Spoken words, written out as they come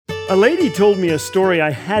A lady told me a story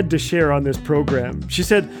I had to share on this program. She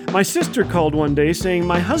said, "My sister called one day saying,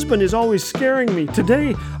 'My husband is always scaring me.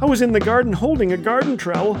 Today, I was in the garden holding a garden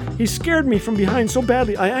trowel. He scared me from behind so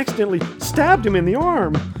badly I accidentally stabbed him in the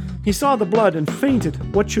arm. He saw the blood and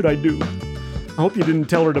fainted. What should I do?' I hope you didn't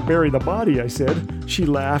tell her to bury the body," I said. She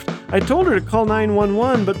laughed. "I told her to call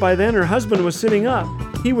 911, but by then her husband was sitting up.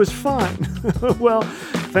 He was fine." Well,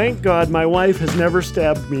 thank God my wife has never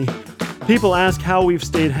stabbed me. People ask how we've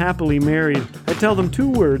stayed happily married. I tell them 2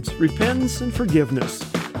 words, repentance and forgiveness.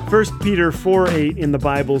 1 Peter 4:8 in the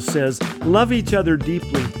Bible says, "Love each other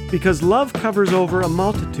deeply, because love covers over a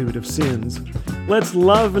multitude of sins." Let's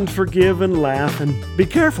love and forgive and laugh, and be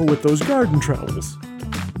careful with those garden trowels.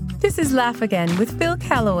 This is Laugh Again with Phil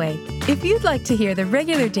Callaway. If you'd like to hear the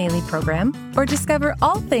regular daily program or discover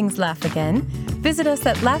all things Laugh Again, visit us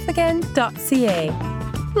at laughagain.ca.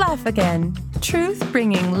 Laugh Again, truth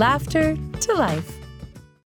bringing laughter to life.